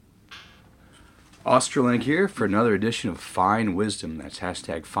Australink here for another edition of Fine Wisdom. That's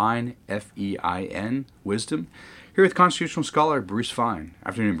hashtag Fine, F-E-I-N, Wisdom. Here with constitutional scholar Bruce Fine.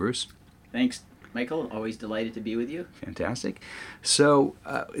 Afternoon, Bruce. Thanks, Michael. Always delighted to be with you. Fantastic. So,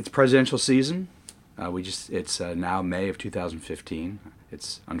 it's presidential season. It's now May of 2015.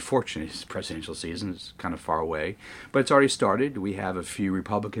 It's unfortunate it's presidential season. It's kind of far away. But it's already started. We have a few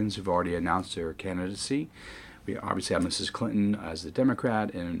Republicans who've already announced their candidacy. We obviously have Mrs. Clinton as the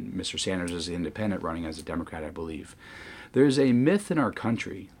Democrat and Mr. Sanders as the independent running as a Democrat, I believe. There's a myth in our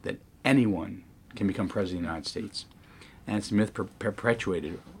country that anyone can become president of the United States. And it's a myth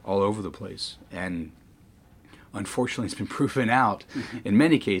perpetuated all over the place. And unfortunately, it's been proven out in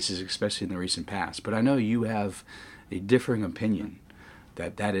many cases, especially in the recent past. But I know you have a differing opinion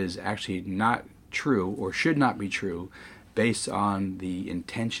that that is actually not true or should not be true based on the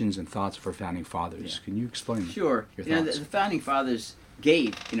intentions and thoughts of our founding fathers. Yeah. Can you explain Sure. your The thoughts? founding fathers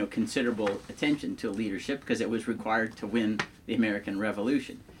gave considerable attention to leadership because it was required to win the American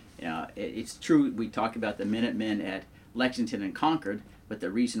Revolution. It's true we talk about the Minutemen at Lexington and Concord, but the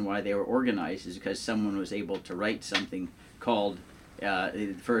reason why they were organized is because someone was able to write something called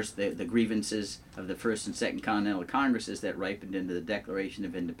the grievances of the First and Second Continental Congresses that ripened into the Declaration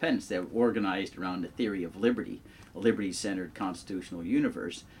of Independence. They were organized around the theory of liberty, a liberty-centered constitutional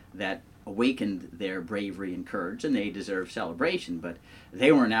universe that awakened their bravery and courage, and they deserve celebration. But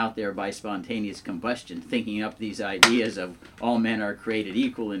they weren't out there by spontaneous combustion thinking up these ideas of all men are created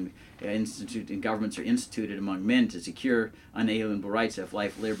equal and governments are instituted among men to secure unalienable rights of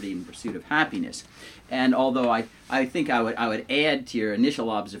life, liberty, and pursuit of happiness. And although I think I would add to your initial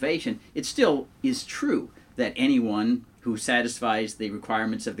observation, it still is true that anyone who satisfies the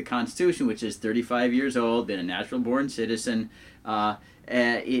requirements of the Constitution, which is 35 years old, been a natural-born citizen,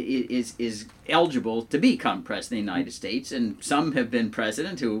 is eligible to become president of the United States. And some have been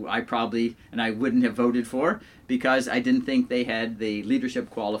president who I wouldn't have voted for because I didn't think they had the leadership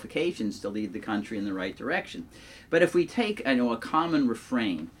qualifications to lead the country in the right direction. But if we take a common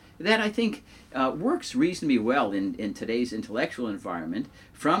refrain that I think works reasonably well in today's intellectual environment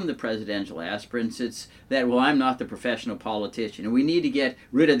from the presidential aspirants, it's that, well, I'm not the professional politician, and we need to get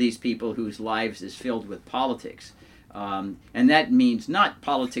rid of these people whose lives is filled with politics. And that means not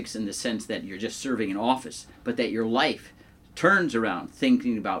politics in the sense that you're just serving an office, but that your life turns around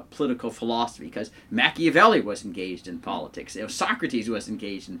thinking about political philosophy, because Machiavelli was engaged in politics. Socrates was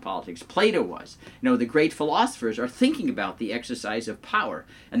engaged in politics. Plato was. The great philosophers are thinking about the exercise of power.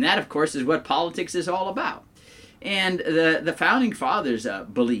 And that, of course, is what politics is all about. And the founding fathers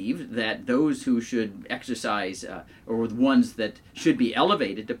believed that those who should exercise, or the ones that should be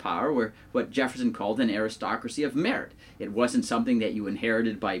elevated to power, were what Jefferson called an aristocracy of merit. It wasn't something that you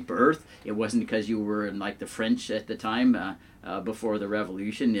inherited by birth. It wasn't because you were in, like the French at the time, before the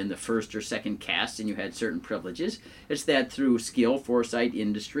Revolution, in the first or second caste, and you had certain privileges. It's that through skill, foresight,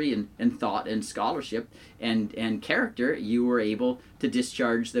 industry, and thought and scholarship and character, you were able to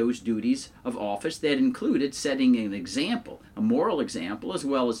discharge those duties of office that included setting an example, a moral example, as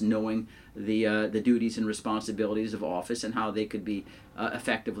well as knowing the duties and responsibilities of office and how they could be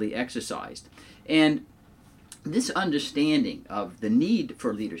effectively exercised. And this understanding of the need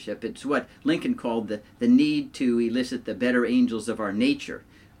for leadership, it's what Lincoln called the need to elicit the better angels of our nature,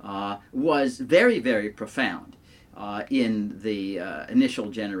 was very, very profound in the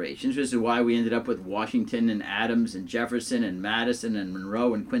initial generations. This is why we ended up with Washington and Adams and Jefferson and Madison and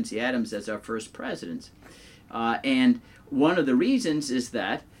Monroe and Quincy Adams as our first presidents. And one of the reasons is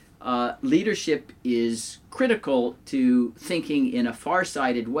that leadership is critical to thinking in a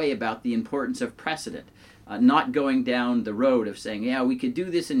far-sighted way about the importance of precedent. Not going down the road of saying, yeah, we could do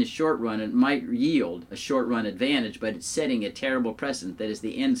this in the short run, and it might yield a short-run advantage, but it's setting a terrible precedent. That is,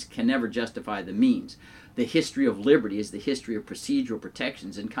 the ends can never justify the means. The history of liberty is the history of procedural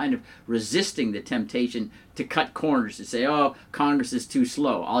protections and kind of resisting the temptation to cut corners, to say, oh, Congress is too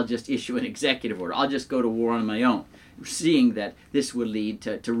slow. I'll just issue an executive order. I'll just go to war on my own, seeing that this would lead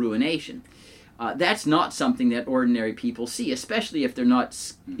to ruination. That's not something that ordinary people see, especially if they're not,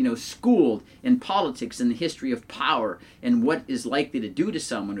 schooled in politics and the history of power and what is likely to do to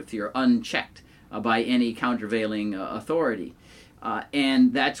someone if you're unchecked by any countervailing authority.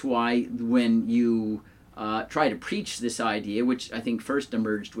 And that's why when you try to preach this idea, which I think first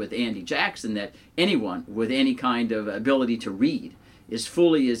emerged with Andy Jackson, that anyone with any kind of ability to read is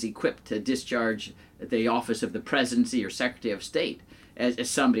fully as equipped to discharge the office of the presidency or Secretary of State as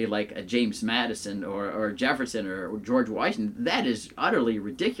somebody like James Madison or Jefferson or George Washington, that is utterly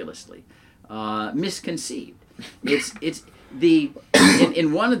ridiculously misconceived.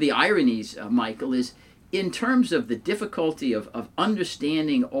 In one of the ironies, Michael, is in terms of the difficulty of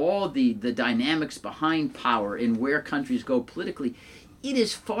understanding all the dynamics behind power and where countries go politically, it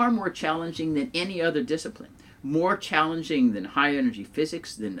is far more challenging than any other discipline. More challenging than high energy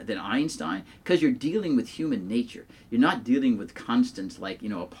physics, than Einstein, because you're dealing with human nature. You're not dealing with constants like,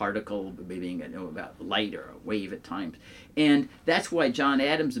 a particle being about light or a wave at times. And that's why John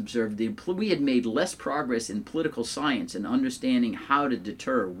Adams observed we had made less progress in political science and understanding how to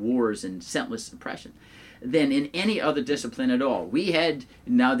deter wars and senseless suppression than in any other discipline at all. We had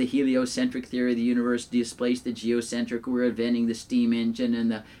now the heliocentric theory of the universe displaced the geocentric. We're inventing the steam engine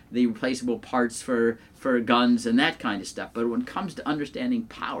and the replaceable parts for guns and that kind of stuff. But when it comes to understanding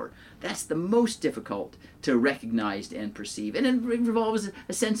power, that's the most difficult to recognize and perceive. And it involves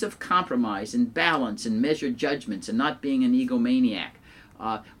a sense of compromise and balance and measured judgments and not being an egomaniac.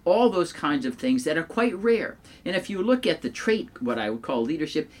 All those kinds of things that are quite rare. And if you look at the trait, what I would call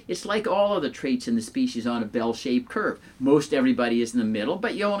leadership, it's like all other traits in the species on a bell-shaped curve. Most everybody is in the middle,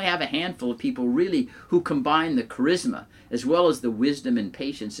 but you only have a handful of people really who combine the charisma as well as the wisdom and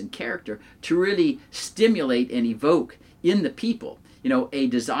patience and character to really stimulate and evoke in the people a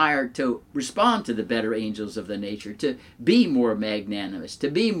desire to respond to the better angels of the nature, to be more magnanimous, to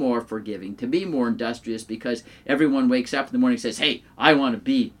be more forgiving, to be more industrious, because everyone wakes up in the morning and says, hey, I want to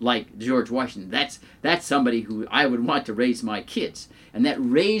be like George Washington. That's somebody who I would want to raise my kids. And that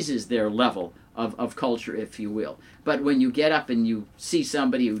raises their level of culture, if you will. But when you get up and you see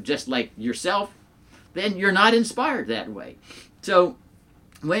somebody who just like yourself, then you're not inspired that way. So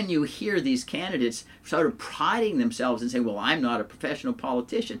when you hear these candidates sort of priding themselves and saying, well, I'm not a professional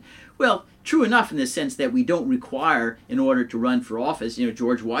politician, well, true enough in the sense that we don't require, in order to run for office,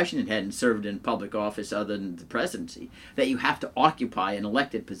 George Washington hadn't served in public office other than the presidency, that you have to occupy an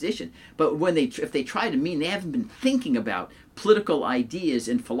elected position. But if they try to mean they haven't been thinking about political ideas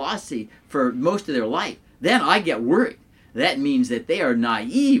and philosophy for most of their life, then I get worried. That means that they are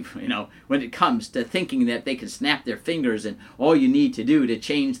naive, when it comes to thinking that they can snap their fingers and all you need to do to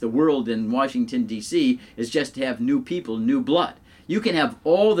change the world in Washington, D.C. is just to have new people, new blood. You can have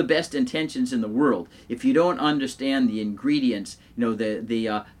all the best intentions in the world if you don't understand the ingredients,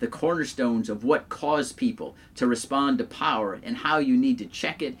 the cornerstones of what cause people to respond to power and how you need to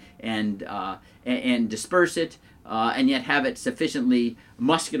check it and disperse it, and yet have it sufficiently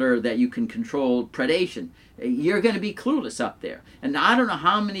muscular that you can control predation. You're going to be clueless up there. And I don't know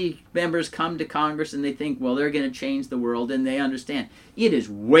how many members come to Congress and they think, well, they're going to change the world, and they understand it is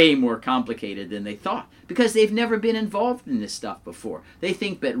way more complicated than they thought because they've never been involved in this stuff before. They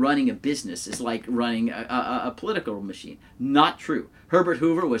think that running a business is like running a political machine. Not true. Herbert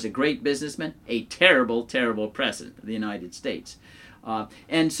Hoover was a great businessman, a terrible, terrible president of the United States.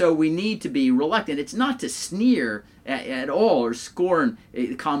 And so we need to be reluctant. It's not to sneer at all or scorn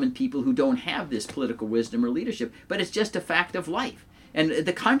common people who don't have this political wisdom or leadership, but it's just a fact of life. And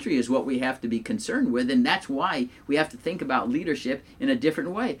the country is what we have to be concerned with, and that's why we have to think about leadership in a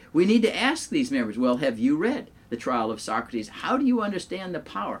different way. We need to ask these members, well, have you read The Trial of Socrates? How do you understand the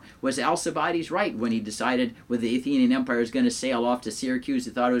power? Was Alcibiades right when he decided whether the Athenian Empire is going to sail off to Syracuse?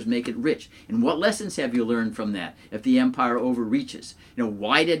 He thought it was make it rich. And what lessons have you learned from that if the empire overreaches?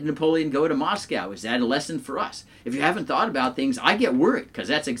 Why did Napoleon go to Moscow? Is that a lesson for us? If you haven't thought about things, I get worried because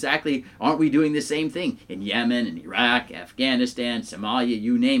that's exactly, aren't we doing the same thing in Yemen and Iraq, Afghanistan, Somalia,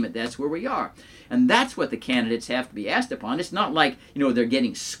 you name it, that's where we are. And that's what the candidates have to be asked upon. It's not like, they're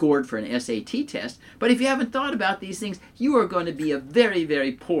getting scored for an SAT test. But if you haven't thought about these things, you are going to be a very,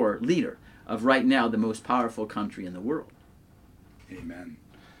 very poor leader of right now the most powerful country in the world. Amen.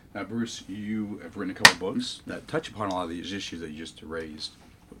 Now, Bruce, you have written a couple books that touch upon a lot of these issues that you just raised.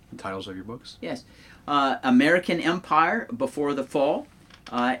 The titles of your books? Yes. American Empire Before the Fall,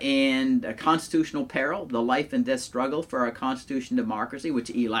 and Constitutional Peril, The Life and Death Struggle for Our Constitution Democracy, which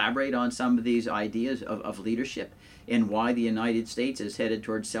elaborate on some of these ideas of leadership and why the United States is headed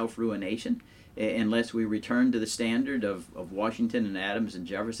towards self-ruination unless we return to the standard of Washington and Adams and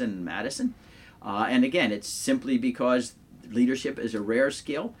Jefferson and Madison. And again, it's simply because leadership is a rare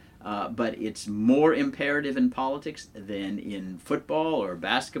skill, but it's more imperative in politics than in football or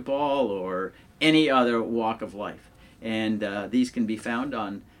basketball or any other walk of life. And these can be found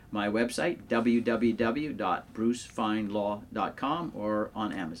on my website, www.brucefeinlaw.com, or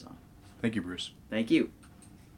on Amazon. Thank you, Bruce. Thank you.